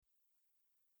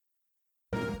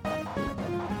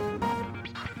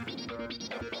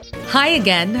Hi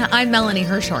again, I'm Melanie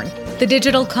Hirschhorn, the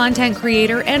digital content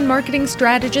creator and marketing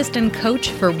strategist and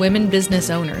coach for women business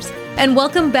owners. And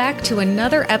welcome back to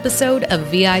another episode of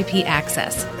VIP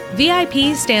Access.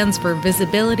 VIP stands for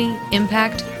Visibility,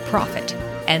 Impact, Profit.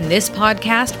 And this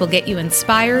podcast will get you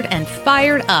inspired and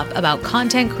fired up about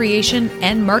content creation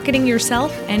and marketing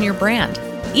yourself and your brand.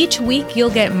 Each week, you'll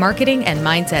get marketing and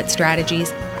mindset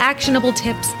strategies, actionable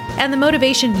tips, and the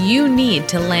motivation you need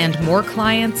to land more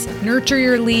clients, nurture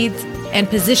your leads, and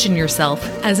position yourself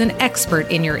as an expert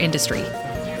in your industry.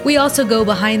 We also go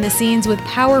behind the scenes with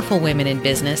powerful women in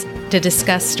business to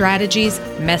discuss strategies,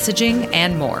 messaging,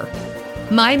 and more.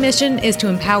 My mission is to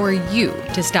empower you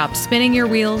to stop spinning your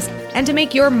wheels and to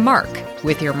make your mark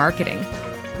with your marketing.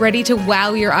 Ready to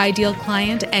wow your ideal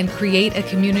client and create a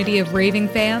community of raving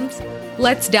fans?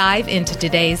 Let's dive into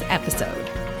today's episode.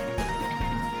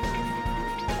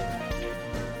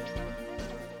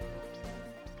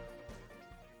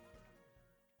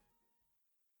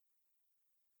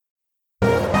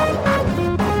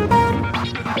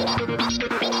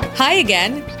 Hi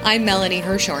again, I'm Melanie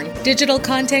Hirschhorn, digital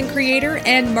content creator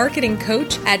and marketing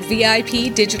coach at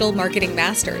VIP Digital Marketing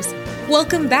Masters.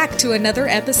 Welcome back to another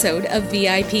episode of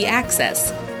VIP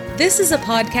Access. This is a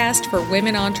podcast for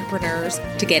women entrepreneurs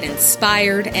to get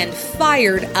inspired and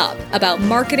fired up about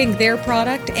marketing their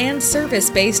product and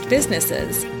service-based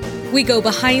businesses. We go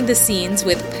behind the scenes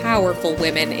with powerful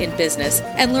women in business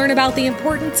and learn about the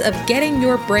importance of getting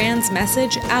your brand's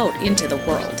message out into the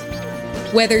world.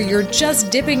 Whether you're just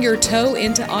dipping your toe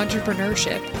into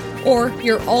entrepreneurship or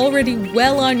you're already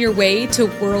well on your way to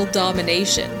world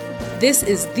domination, this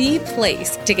is the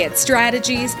place to get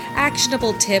strategies,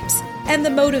 actionable tips, and the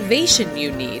motivation you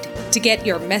need to get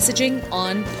your messaging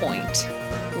on point.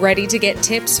 Ready to get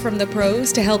tips from the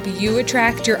pros to help you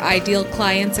attract your ideal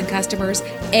clients and customers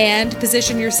and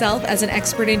position yourself as an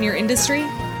expert in your industry?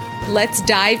 Let's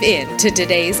dive into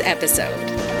today's episode.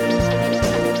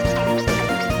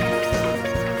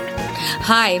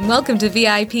 Hi, and welcome to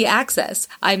VIP Access.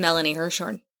 I'm Melanie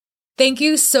Hirschhorn. Thank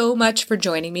you so much for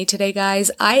joining me today,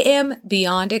 guys. I am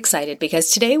beyond excited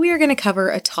because today we are going to cover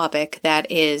a topic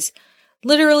that is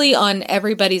literally on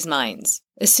everybody's minds.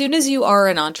 As soon as you are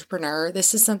an entrepreneur,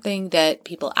 this is something that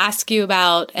people ask you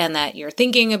about and that you're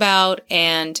thinking about,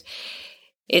 and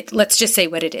let's just say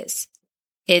what it is.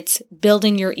 It's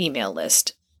building your email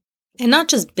list. And not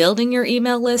just building your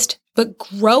email list, but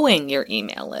growing your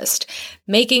email list,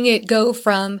 making it go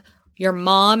from your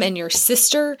mom and your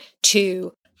sister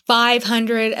to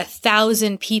 500,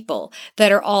 1,000 people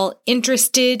that are all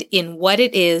interested in what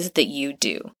it is that you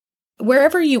do.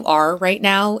 Wherever you are right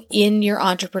now in your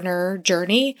entrepreneur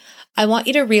journey, I want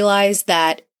you to realize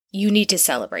that you need to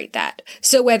celebrate that.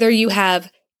 So whether you have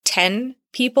 10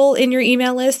 people in your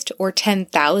email list or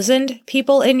 10,000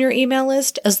 people in your email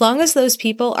list, as long as those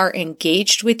people are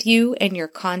engaged with you and your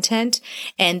content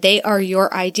and they are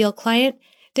your ideal client,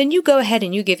 then you go ahead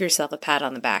and you give yourself a pat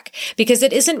on the back, because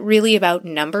it isn't really about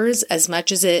numbers as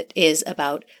much as it is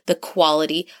about the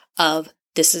quality of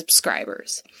the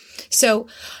subscribers. So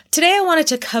today I wanted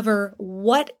to cover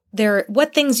what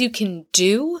things you can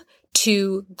do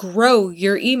to grow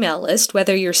your email list,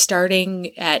 whether you're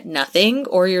starting at nothing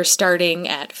or you're starting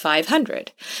at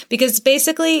 500, because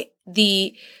basically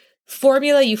the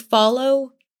formula you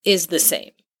follow is the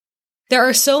same. There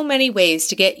are so many ways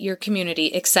to get your community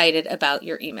excited about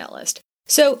your email list.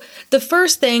 So the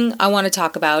first thing I want to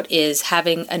talk about is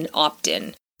having an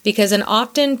opt-in, because an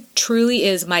opt-in truly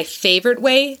is my favorite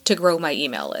way to grow my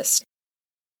email list.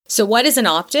 So what is an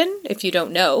opt-in? If you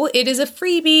don't know, it is a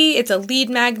freebie, it's a lead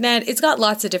magnet, it's got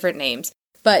lots of different names.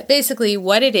 But basically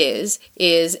what it is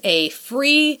a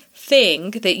free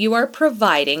thing that you are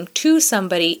providing to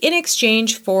somebody in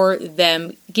exchange for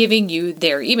them giving you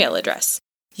their email address.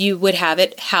 You would have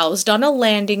it housed on a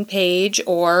landing page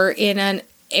or in an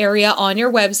area on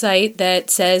your website that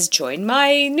says, join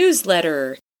my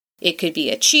newsletter. It could be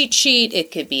a cheat sheet,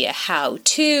 it could be a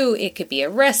how-to, it could be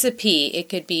a recipe, it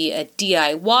could be a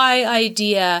DIY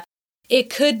idea,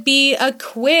 it could be a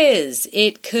quiz,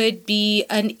 it could be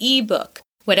an ebook.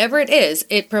 Whatever it is,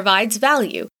 it provides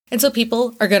value. And so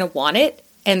people are going to want it,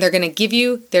 and they're going to give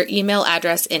you their email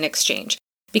address in exchange.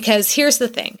 Because here's the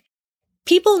thing.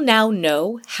 People now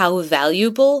know how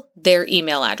valuable their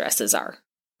email addresses are,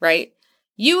 right?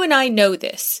 You and I know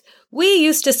this. We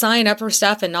used to sign up for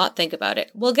stuff and not think about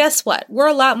it. Well, guess what? We're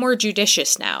a lot more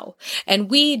judicious now. And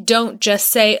we don't just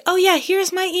say, oh yeah,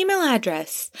 here's my email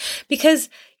address. Because,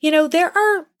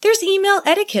 there's email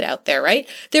etiquette out there, right?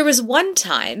 There was one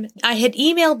time I had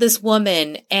emailed this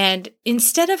woman, and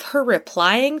instead of her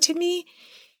replying to me,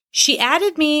 she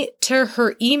added me to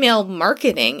her email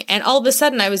marketing, and all of a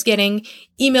sudden I was getting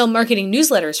email marketing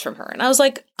newsletters from her. And I was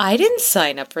like, I didn't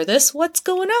sign up for this. What's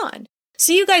going on?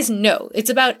 So you guys know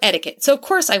it's about etiquette. So of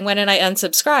course I went and I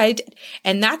unsubscribed,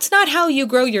 and that's not how you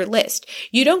grow your list.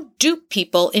 You don't dupe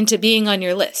people into being on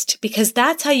your list, because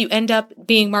that's how you end up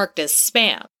being marked as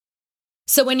spam.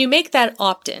 So when you make that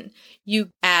opt-in, you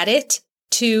add it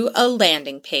to a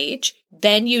landing page,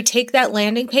 then you take that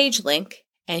landing page link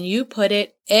and you put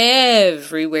it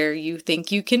everywhere you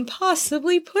think you can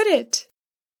possibly put it.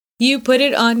 You put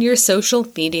it on your social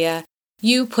media.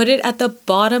 You put it at the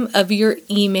bottom of your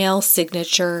email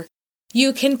signature.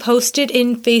 You can post it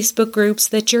in Facebook groups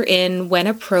that you're in when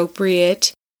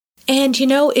appropriate. And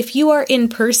if you are in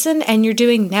person and you're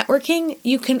doing networking,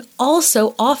 you can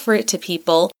also offer it to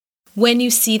people. When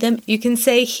you see them, you can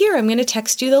say, here, I'm going to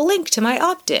text you the link to my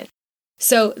opt-in.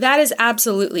 So that is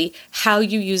absolutely how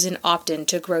you use an opt-in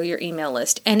to grow your email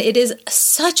list. And it is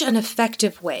such an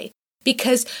effective way,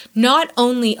 because not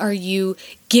only are you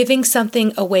giving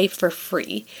something away for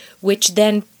free, which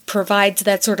then provides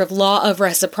that sort of law of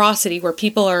reciprocity where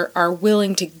people are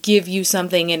willing to give you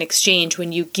something in exchange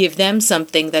when you give them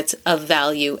something that's of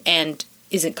value and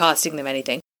isn't costing them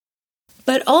anything.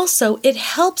 But also it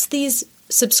helps these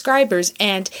subscribers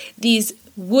and these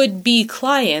would-be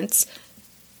clients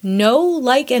know,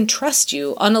 like, and trust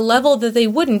you on a level that they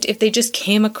wouldn't if they just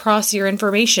came across your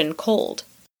information cold.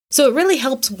 So it really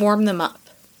helps warm them up.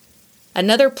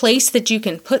 Another place that you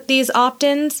can put these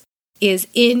opt-ins is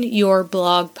in your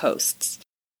blog posts.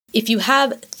 If you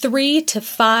have 3 to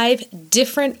 5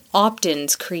 different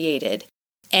opt-ins created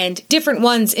and different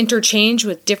ones interchange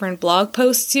with different blog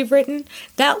posts you've written,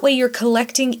 that way you're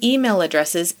collecting email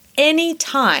addresses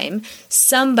anytime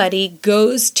somebody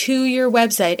goes to your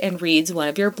website and reads one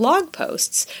of your blog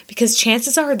posts, because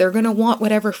chances are they're going to want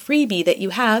whatever freebie that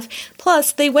you have,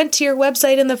 plus they went to your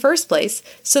website in the first place,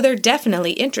 so they're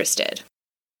definitely interested.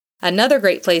 Another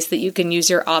great place that you can use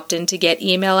your opt-in to get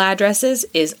email addresses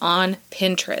is on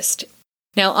Pinterest.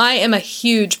 Now, I am a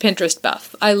huge Pinterest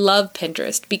buff. I love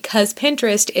Pinterest because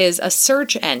Pinterest is a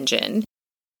search engine.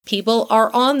 People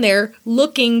are on there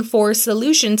looking for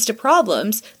solutions to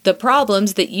problems, the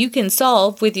problems that you can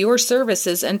solve with your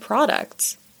services and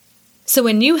products. So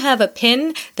when you have a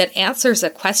pin that answers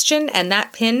a question and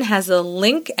that pin has a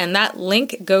link and that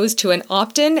link goes to an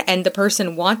opt-in and the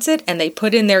person wants it and they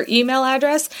put in their email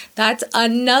address, that's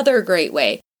another great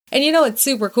way. And what's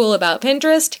super cool about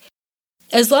Pinterest?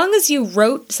 As long as you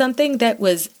wrote something that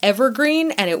was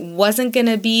evergreen and it wasn't going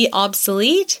to be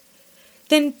obsolete,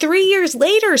 then 3 years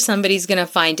later, somebody's going to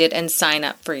find it and sign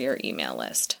up for your email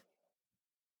list.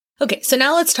 Okay, so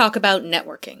now let's talk about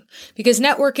networking, because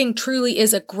networking truly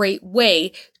is a great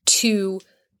way to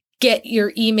get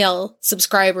your email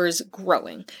subscribers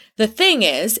growing. The thing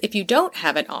is, if you don't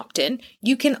have an opt-in,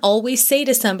 you can always say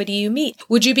to somebody you meet,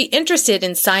 would you be interested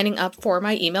in signing up for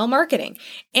my email marketing?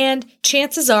 And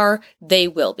chances are they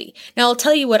will be. Now, I'll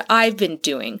tell you what I've been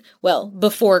doing. Well,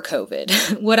 before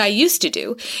COVID, what I used to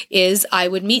do is I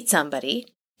would meet somebody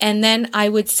and then I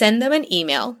would send them an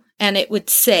email. And it would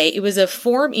say, it was a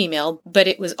form email, but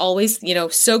it was always,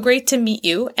 so great to meet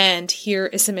you. And here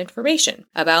is some information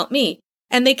about me.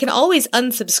 And they can always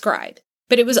unsubscribe,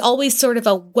 but it was always sort of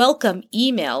a welcome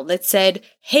email that said,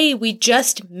 hey, we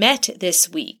just met this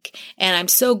week, and I'm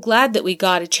so glad that we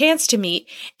got a chance to meet,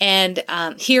 and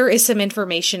here is some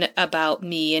information about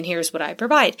me, and here's what I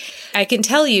provide. I can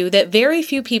tell you that very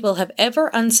few people have ever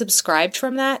unsubscribed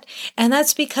from that, and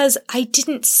that's because I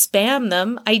didn't spam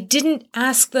them. I didn't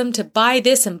ask them to buy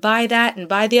this and buy that and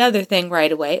buy the other thing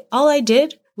right away. All I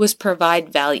did was provide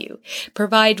value,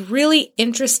 provide really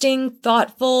interesting,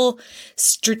 thoughtful,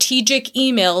 strategic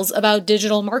emails about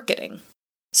digital marketing.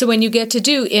 So when you get to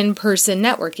do in-person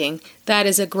networking, that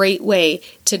is a great way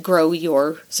to grow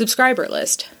your subscriber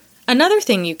list. Another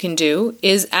thing you can do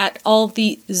is at all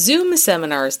the Zoom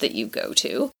seminars that you go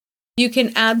to, you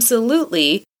can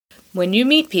absolutely, when you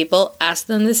meet people, ask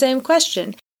them the same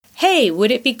question. Hey,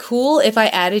 would it be cool if I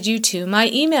added you to my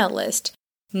email list?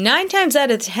 9 times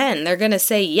out of 10, they're going to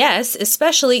say yes,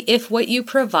 especially if what you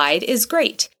provide is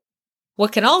great.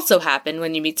 What can also happen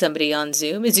when you meet somebody on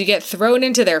Zoom is you get thrown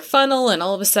into their funnel and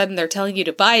all of a sudden they're telling you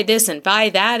to buy this and buy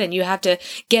that and you have to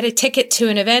get a ticket to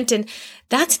an event, and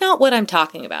that's not what I'm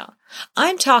talking about.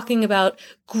 I'm talking about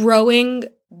growing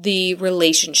the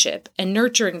relationship and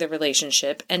nurturing the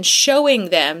relationship and showing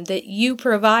them that you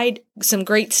provide some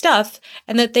great stuff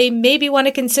and that they maybe want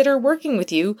to consider working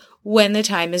with you when the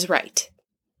time is right.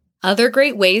 Other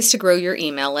great ways to grow your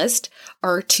email list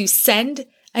are to send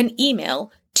an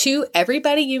email to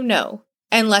everybody you know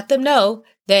and let them know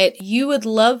that you would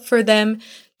love for them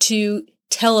to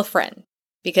tell a friend,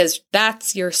 because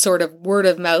that's your sort of word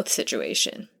of mouth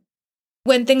situation.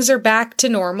 When things are back to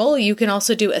normal, you can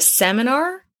also do a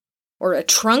seminar or a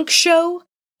trunk show,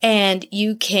 and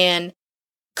you can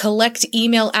collect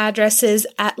email addresses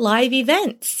at live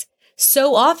events.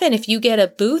 So often, if you get a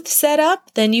booth set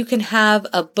up, then you can have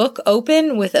a book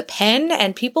open with a pen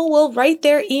and people will write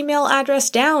their email address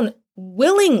down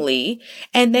willingly.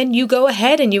 And then you go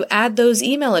ahead and you add those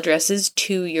email addresses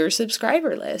to your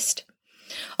subscriber list.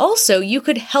 Also, you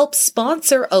could help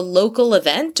sponsor a local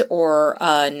event or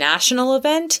a national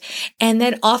event, and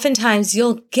then oftentimes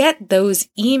you'll get those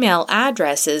email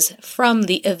addresses from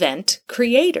the event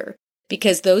creator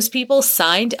because those people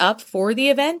signed up for the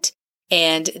event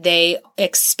and they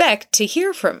expect to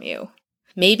hear from you.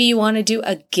 Maybe you want to do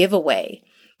a giveaway.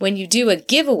 When you do a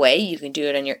giveaway, you can do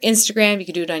it on your Instagram, you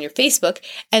can do it on your Facebook,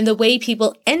 and the way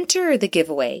people enter the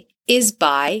giveaway is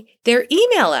by their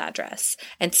email address.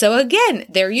 And so again,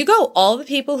 there you go. All the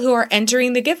people who are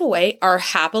entering the giveaway are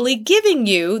happily giving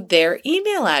you their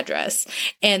email address.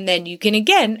 And then you can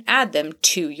again add them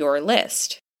to your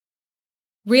list.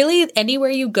 Really, anywhere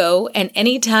you go and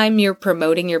anytime you're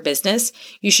promoting your business,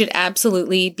 you should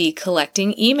absolutely be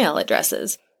collecting email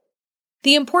addresses.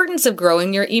 The importance of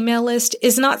growing your email list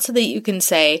is not so that you can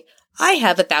say, I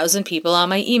have 1,000 people on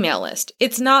my email list.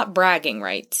 It's not bragging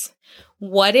rights.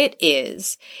 What it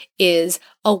is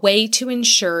a way to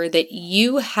ensure that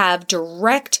you have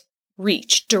direct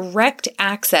reach, direct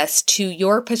access to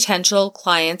your potential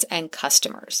clients and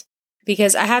customers.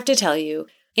 Because I have to tell you,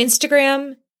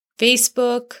 Instagram,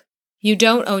 Facebook, you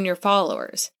don't own your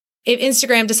followers. If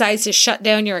Instagram decides to shut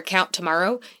down your account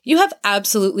tomorrow, you have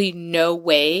absolutely no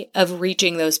way of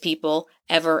reaching those people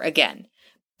ever again.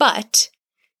 But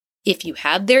if you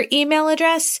have their email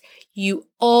address, you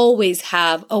always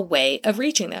have a way of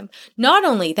reaching them. Not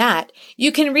only that,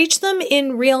 you can reach them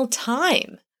in real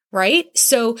time, right?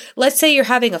 So let's say you're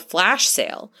having a flash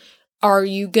sale. Are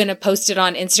you going to post it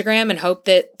on Instagram and hope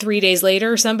that 3 days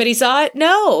later somebody saw it?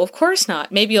 No, of course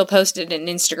not. Maybe you'll post it in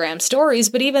Instagram stories,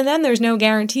 but even then there's no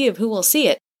guarantee of who will see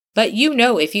it. But you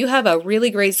know, if you have a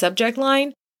really great subject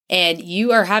line and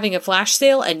you are having a flash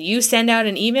sale and you send out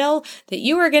an email, that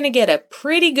you are going to get a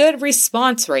pretty good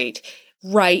response rate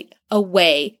right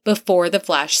away before the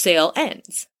flash sale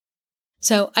ends.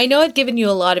 So I know I've given you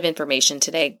a lot of information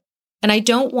today, and I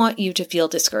don't want you to feel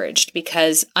discouraged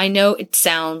because I know it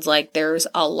sounds like there's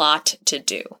a lot to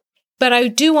do. But I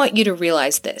do want you to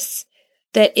realize this,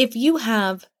 that if you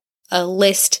have a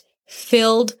list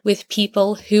filled with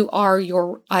people who are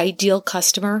your ideal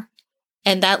customer,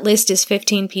 and that list is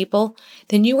 15 people,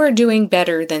 then you are doing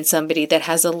better than somebody that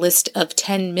has a list of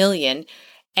 10 million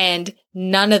and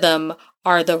none of them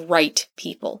are the right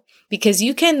people. Because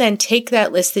you can then take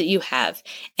that list that you have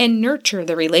and nurture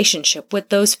the relationship with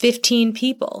those 15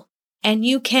 people. And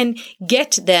you can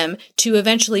get them to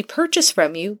eventually purchase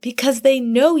from you because they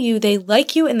know you, they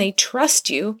like you, and they trust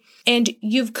you. And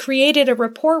you've created a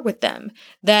rapport with them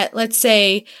that, let's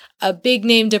say, a big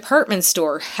name department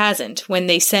store hasn't when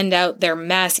they send out their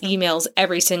mass emails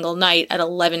every single night at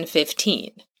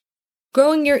 11:15.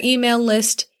 Growing your email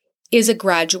list is a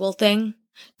gradual thing.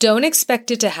 Don't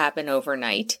expect it to happen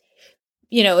overnight.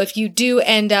 You know, if you do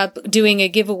end up doing a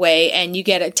giveaway and you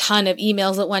get a ton of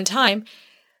emails at one time,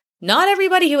 not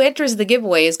everybody who enters the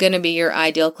giveaway is going to be your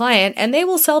ideal client, and they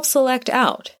will self-select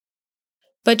out.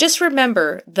 But just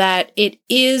remember that it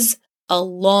is a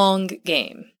long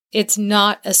game. It's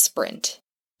not a sprint.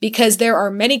 Because there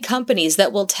are many companies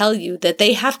that will tell you that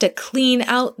they have to clean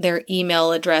out their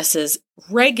email addresses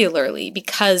regularly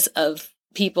because of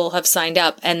people have signed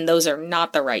up, and those are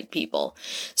not the right people.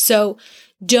 So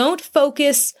don't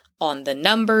focus on the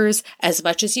numbers as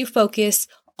much as you focus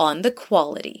on the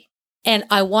quality. And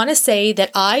I want to say that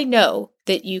I know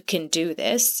that you can do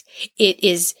this. It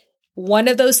is one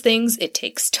of those things. It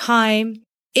takes time,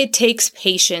 it takes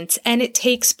patience, and it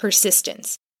takes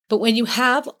persistence. But when you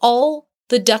have all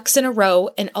the ducks in a row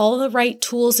and all the right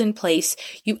tools in place,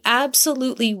 you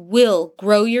absolutely will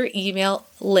grow your email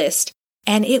list,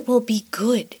 and it will be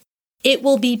good. It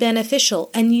will be beneficial,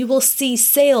 and you will see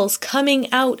sales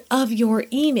coming out of your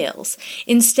emails.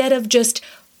 Instead of just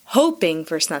hoping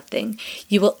for something,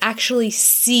 you will actually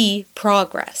see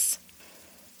progress.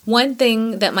 One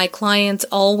thing that my clients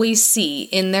always see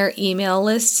in their email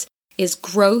lists is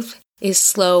growth is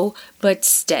slow but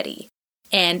steady.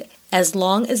 And as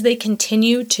long as they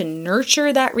continue to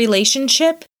nurture that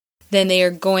relationship, then they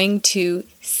are going to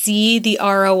see the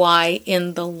ROI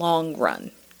in the long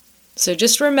run. So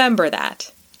just remember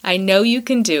that. I know you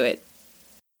can do it.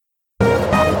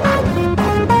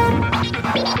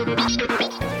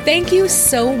 Thank you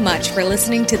so much for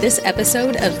listening to this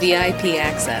episode of VIP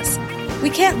Access.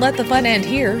 We can't let the fun end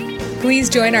here. Please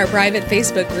join our private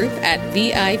Facebook group at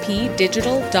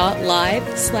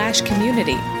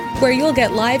vipdigital.live/community, where you'll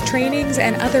get live trainings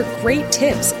and other great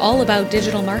tips all about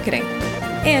digital marketing.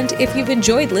 And if you've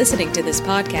enjoyed listening to this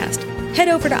podcast, head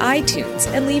over to iTunes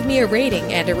and leave me a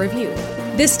rating and a review.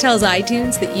 This tells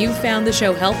iTunes that you found the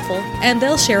show helpful, and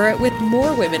they'll share it with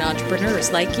more women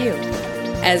entrepreneurs like you.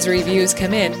 As reviews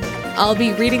come in, I'll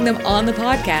be reading them on the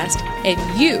podcast, and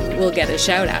you will get a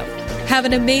shout out. Have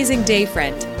an amazing day,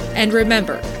 friend. And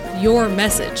remember, your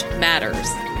message matters.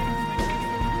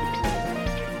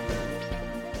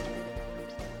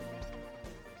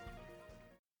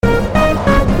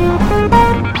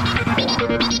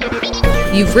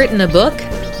 You've written a book?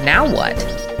 Now what?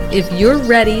 If you're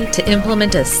ready to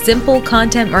implement a simple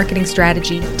content marketing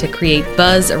strategy to create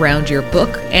buzz around your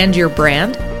book and your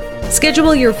brand,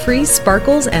 schedule your free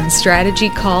Sparkles and Strategy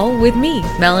call with me,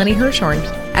 Melanie Hirschhorn,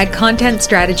 at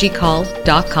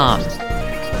contentstrategycall.com.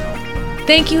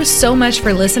 Thank you so much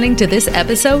for listening to this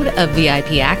episode of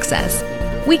VIP Access.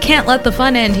 We can't let the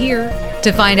fun end here.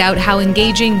 To find out how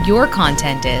engaging your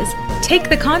content is, take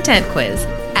the content quiz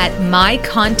at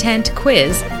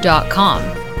mycontentquiz.com.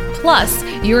 Plus,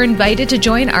 you're invited to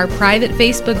join our private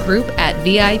Facebook group at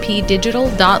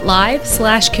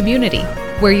vipdigital.live/community,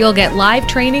 where you'll get live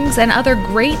trainings and other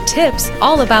great tips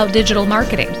all about digital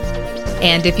marketing.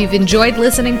 And if you've enjoyed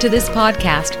listening to this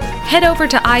podcast, head over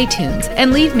to iTunes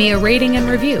and leave me a rating and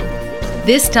review.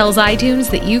 This tells iTunes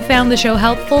that you found the show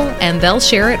helpful, and they'll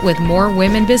share it with more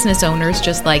women business owners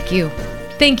just like you.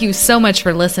 Thank you so much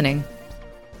for listening.